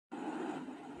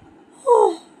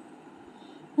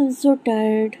I'm so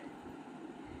tired.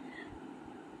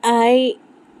 I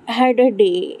had a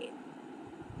day.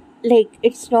 Like,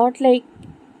 it's not like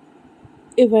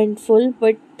eventful,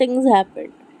 but things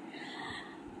happened.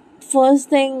 First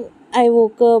thing, I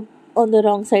woke up on the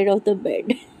wrong side of the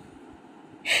bed.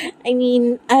 I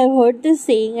mean, I've heard this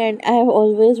saying and I've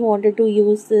always wanted to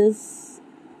use this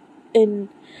in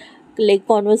like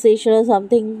conversation or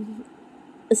something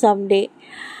someday.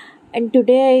 And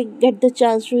today I get the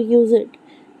chance to use it.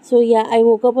 So yeah, I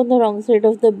woke up on the wrong side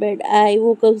of the bed. I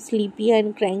woke up sleepy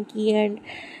and cranky and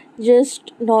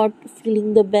just not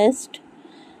feeling the best.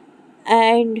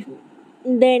 And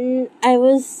then I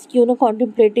was,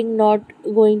 contemplating not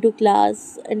going to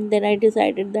class, and then I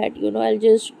decided that, I'll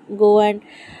just go and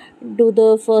do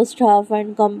the first half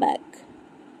and come back.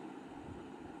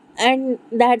 And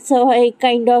that's how I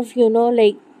kind of,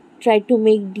 like try to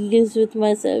make deals with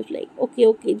myself, like,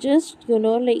 okay, just,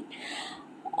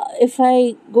 if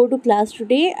I go to class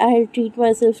today, I'll treat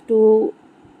myself to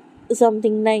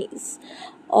something nice.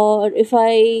 Or if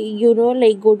I,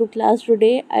 go to class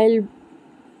today, I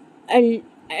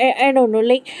don't know,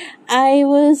 like I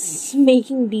was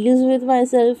making deals with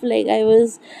myself, like I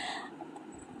was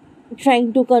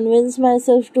trying to convince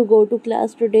myself to go to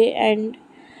class today. And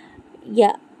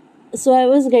yeah, so I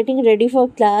was getting ready for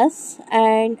class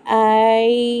and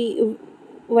I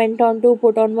went on to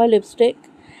put on my lipstick,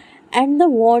 and the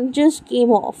wand just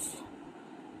came off.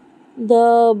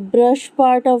 The brush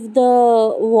part of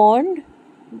the wand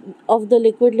of the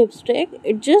liquid lipstick,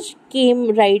 it just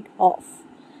came right off.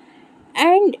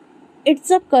 And it's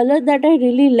a color that I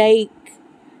really like.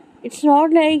 It's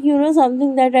not like,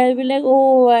 something that I'll be like,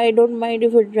 oh, I don't mind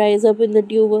if it dries up in the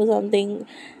tube or something,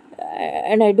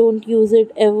 and I don't use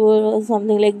it ever or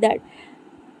something like that.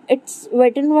 It's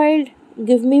Wet n Wild,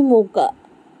 give me mocha,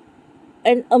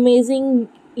 an amazing,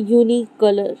 unique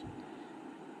color.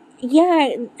 Yeah,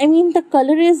 I mean, the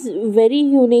color is very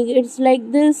unique. It's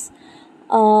like this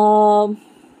um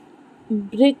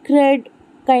brick red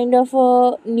kind of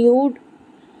a nude,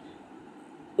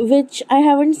 which I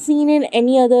haven't seen in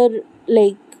any other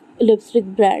like lipstick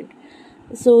brand.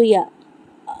 So yeah,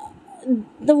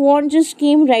 the wand just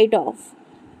came right off,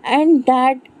 and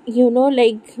that,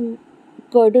 like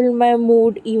curdled my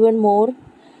mood even more.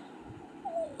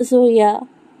 So yeah,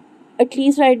 at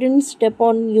least I didn't step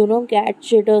on, cat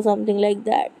shit or something like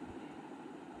that.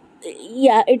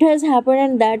 Yeah, it has happened,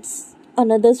 and that's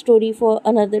another story for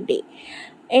another day.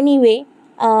 Anyway,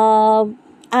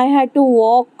 I had to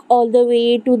walk all the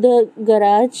way to the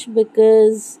garage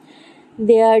because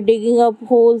they are digging up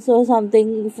holes or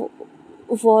something for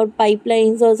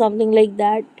pipelines or something like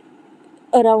that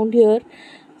around here.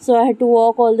 So I had to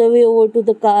walk all the way over to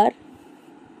the car.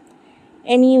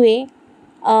 Anyway,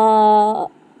 on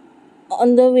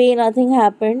the way, nothing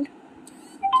happened.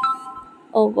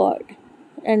 Oh god.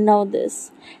 And now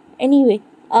this. Anyway,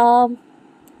 so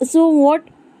what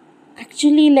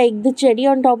actually, like, the cherry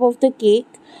on top of the cake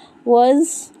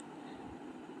was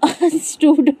a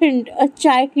student, a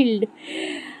child,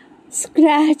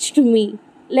 scratched me.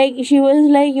 Like, she was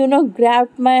like,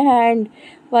 grabbed my hand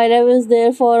while I was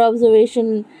there for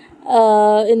observation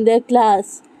in their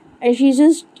class. And she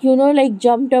just, like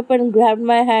jumped up and grabbed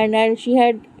my hand, and she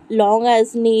had long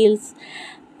as nails.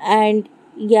 And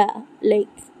yeah, like,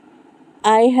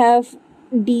 I have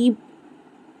deep,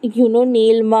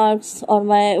 nail marks on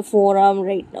my forearm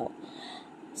right now.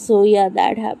 So yeah,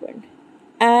 that happened.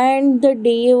 And the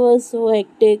day was so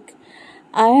hectic.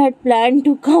 I had planned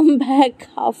to come back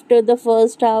after the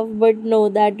first half, but no,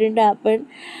 that didn't happen.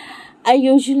 I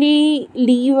usually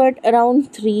leave at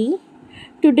around 3.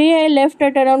 Today I left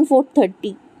at around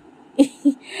 4:30.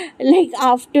 Like,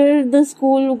 after the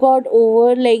school got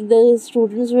over, like the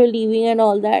students were leaving and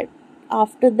all that.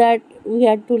 After that, we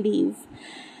had to leave.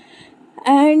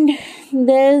 And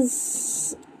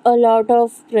there's a lot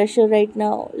of pressure right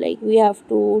now. Like, we have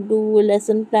to do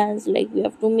lesson plans, like we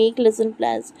have to make lesson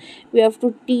plans, we have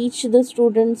to teach the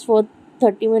students for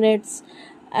 30 minutes,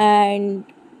 and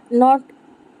not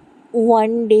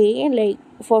one day, like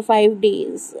for 5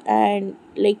 days, and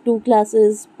like 2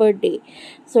 classes per day,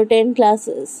 so 10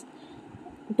 classes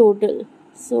total.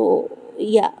 So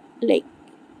yeah, like,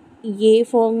 yay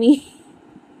for me.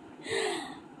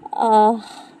 uh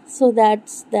so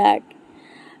that's that.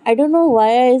 I don't know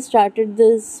why I started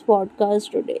this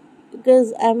podcast today,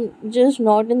 because I'm just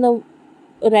not in the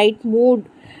right mood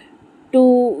to,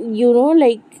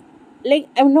 like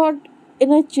I'm not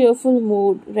in a cheerful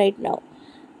mood right now.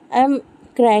 I'm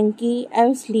cranky,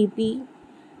 I'm sleepy.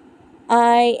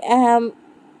 I am,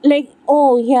 like,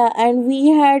 oh yeah, and we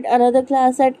had another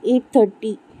class at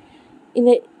 8:30 in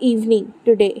the evening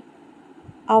today,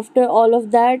 after all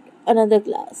of that, another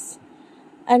class.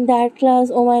 And that class,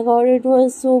 oh my god, it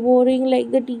was so boring.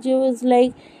 Like, the teacher was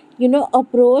like,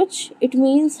 approach, it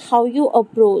means how you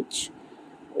approach.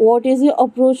 What is your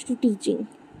approach to teaching?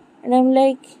 And I'm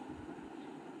like,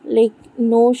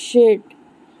 no shit.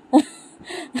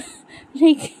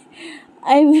 Like,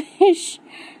 I wish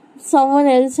someone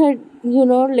else had,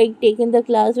 like, taken the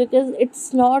class, because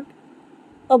it's not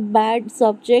a bad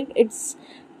subject. It's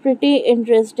pretty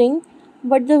interesting,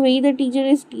 but the way the teacher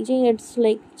is teaching, it's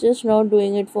like just not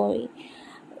doing it for me.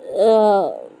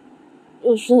 uh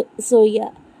so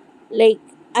yeah, like,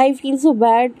 I feel so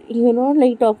bad,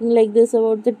 like, talking like this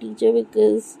about the teacher,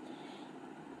 because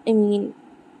i mean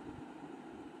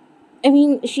I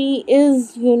mean, she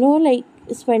is, like,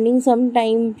 spending some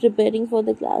time preparing for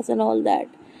the class and all that,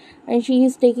 and she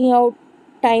is taking out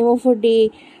time of her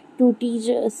day to teach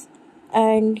us.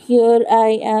 And here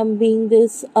I am being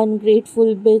this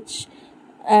ungrateful bitch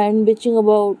and bitching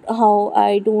about how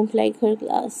I don't like her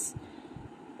class.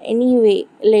 Anyway,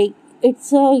 like,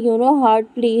 it's a,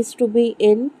 hard place to be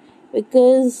in,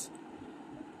 because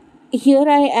here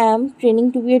I am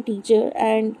training to be a teacher,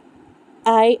 and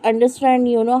I understand,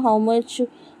 how much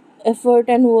effort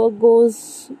and work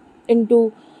goes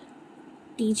into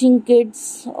teaching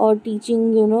kids, or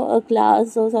teaching, a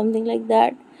class or something like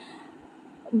that.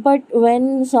 But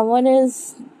when someone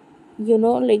is,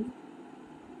 like,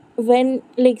 when,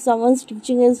 like, someone's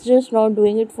teaching is just not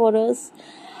doing it for us,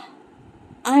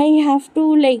 I have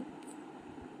to, like,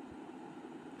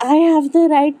 I have the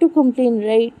right to complain,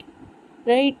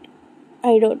 right?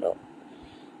 I don't know.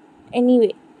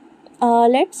 Anyway,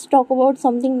 let's talk about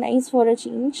something nice for a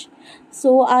change.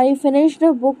 So I finished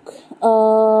a book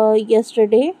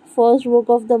yesterday, first book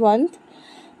of the month,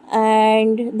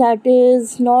 and that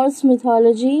is Norse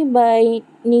Mythology by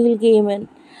Neil Gaiman.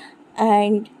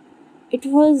 And it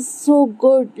was so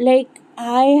good. Like,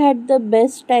 I had the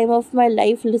best time of my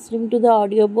life listening to the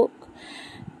audiobook.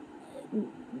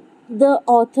 The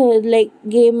author, like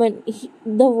Gaiman,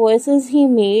 the voices he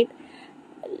made,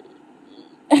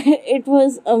 it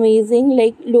was amazing.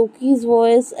 Like, Loki's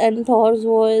voice and Thor's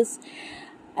voice,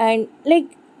 and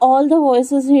like all the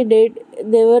voices he did,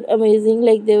 they were amazing.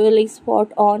 Like, they were like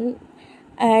spot on.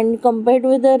 And compared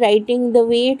with the writing, the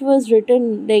way it was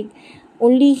written, like,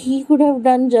 only he could have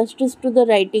done justice to the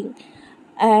writing.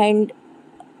 And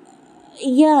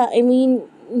yeah, I mean,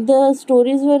 the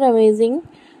stories were amazing,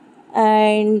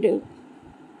 and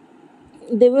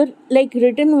they were like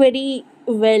written very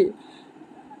well.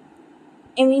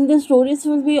 I mean, the stories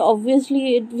will be,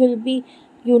 obviously, it will be,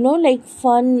 like,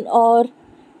 fun, or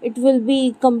it will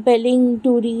be compelling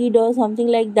to read or something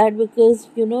like that, because,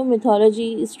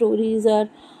 mythology stories are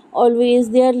always,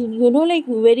 they are, like,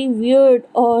 very weird,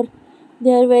 or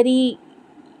they are very,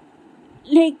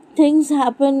 like, things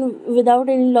happen without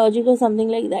any logic or something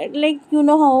like that. Like,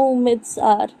 how myths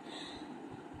are.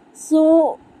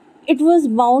 So it was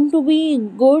bound to be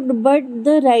good, but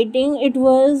the writing, it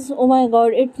was, oh my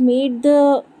god, it made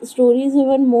the stories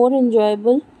even more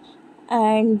enjoyable.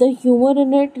 And the humor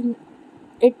in it,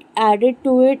 it added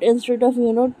to it instead of,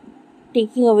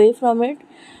 taking away from it.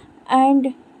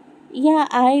 And yeah,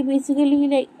 I basically,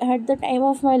 like, had the time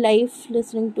of my life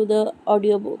listening to the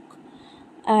audiobook.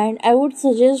 And I would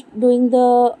suggest doing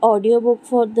the audiobook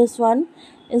for this one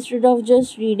instead of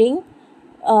just reading.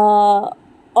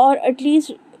 Or at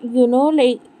least,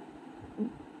 like,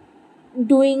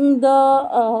 doing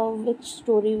the, which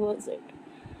story was it,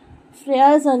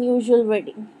 Freya's Unusual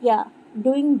Wedding. Yeah,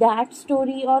 doing that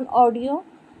story on audio,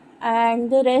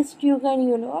 and the rest you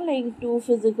can, like, do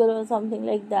physical or something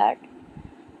like that.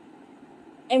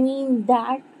 I mean,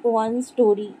 that one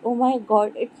story, oh my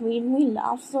god, it made me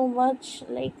laugh so much.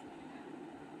 Like,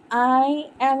 I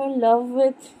am in love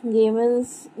with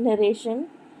Gaiman's narration,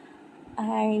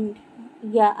 and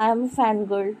yeah, I'm a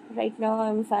fangirl. Right now,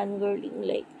 I'm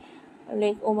fangirling.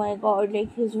 Like, oh my god,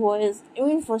 like, his voice. I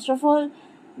mean, first of all,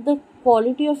 the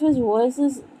quality of his voice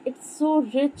is, it's so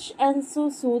rich and so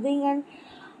soothing, and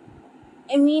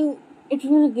I mean, it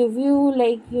will give you,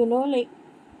 like, like,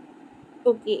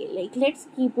 okay, like, let's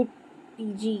keep it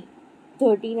PG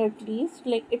 13 at least.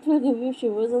 Like, it will give you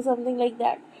shivers or something like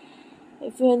that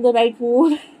if you're in the right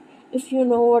mood, if you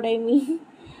know what I mean.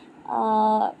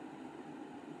 Uh,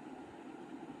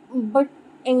 but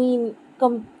I mean,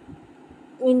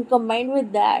 combined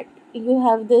with that, you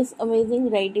have this amazing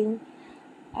writing,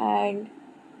 and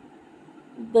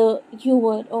the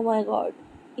humor. Oh my god,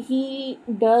 he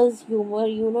does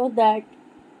humor. That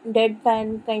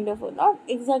deadpan kind of, not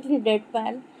exactly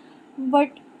deadpan, but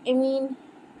I mean,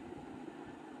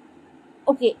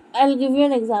 Okay, I'll give you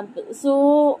an example.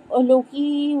 So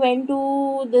Loki went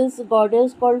to this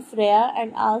goddess called Freya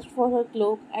and asked for her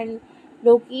cloak, and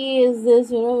Loki is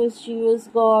this, mischievous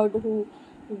god who,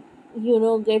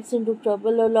 gets into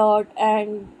trouble a lot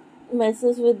and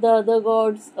messes with the other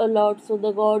gods a lot. So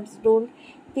the gods don't,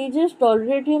 they just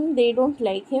tolerate him, they don't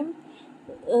like him.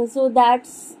 So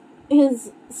that's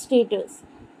his status.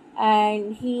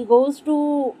 And he goes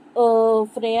to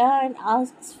Freya and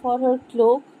asks for her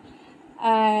cloak.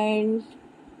 And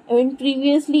I mean,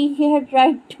 previously he had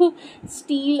tried to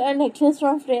steal a necklace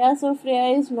from Freya, so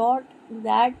Freya is not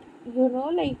that,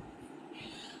 like,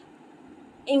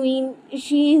 I mean,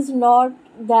 she is not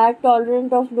that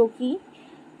tolerant of Loki.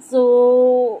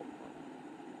 So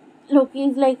Loki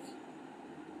is like,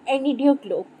 I need your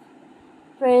cloak.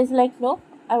 Freya is like, no,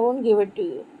 I won't give it to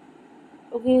you.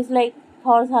 Loki is like,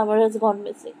 Thor's hammer has gone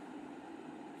missing.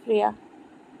 Freya,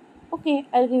 okay,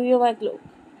 I'll give you my cloak.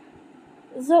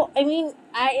 So, I mean,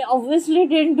 I obviously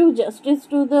didn't do justice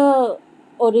to the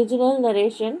original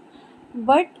narration,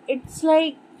 but it's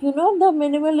like, the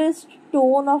minimalist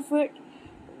tone of it.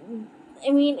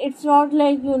 I mean, it's not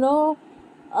like,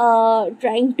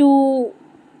 trying to,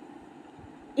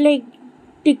 like,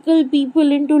 tickle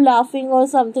people into laughing or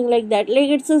something like that. Like,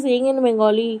 it's a saying in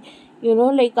Bengali,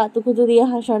 like, Katukutu diya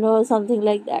hashano or something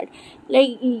like that.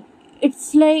 Like,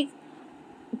 it's like,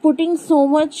 putting so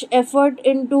much effort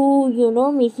into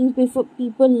making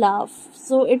people laugh.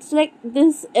 So it's like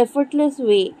this effortless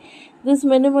way, this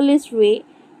minimalist way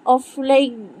of,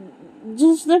 like,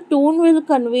 just the tone will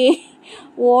convey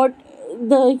what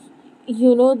the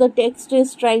the text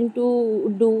is trying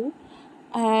to do.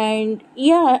 And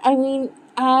yeah, I mean,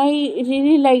 I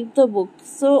really liked the book.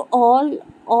 So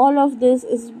all of this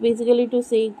is basically to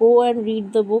say, go and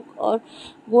read the book or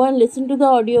go and listen to the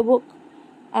audiobook,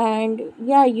 and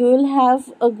yeah, you will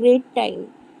have a great time.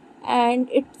 And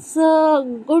it's a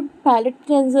good palate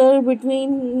cleanser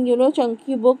between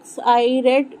chunky books. I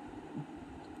read,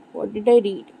 what did I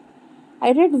read?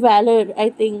 I read Valor, I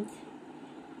think.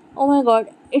 Oh my god,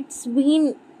 it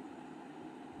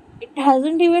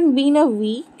hasn't even been a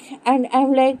week, and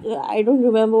I'm like, I don't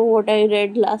remember what I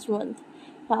read last month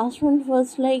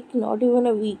was like not even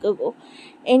a week ago.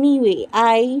 Anyway,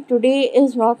 I today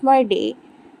is not my day.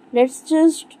 Let's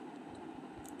just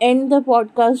end the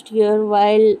podcast here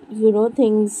while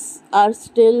things are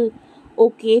still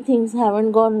okay, things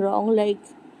haven't gone wrong, like,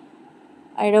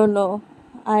 I don't know,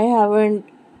 I haven't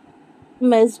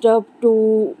messed up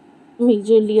too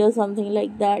majorly or something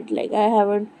like that, like, I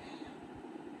haven't,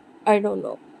 I don't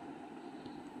know.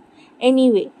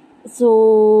 Anyway,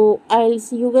 so I'll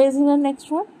see you guys in the next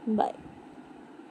one. Bye.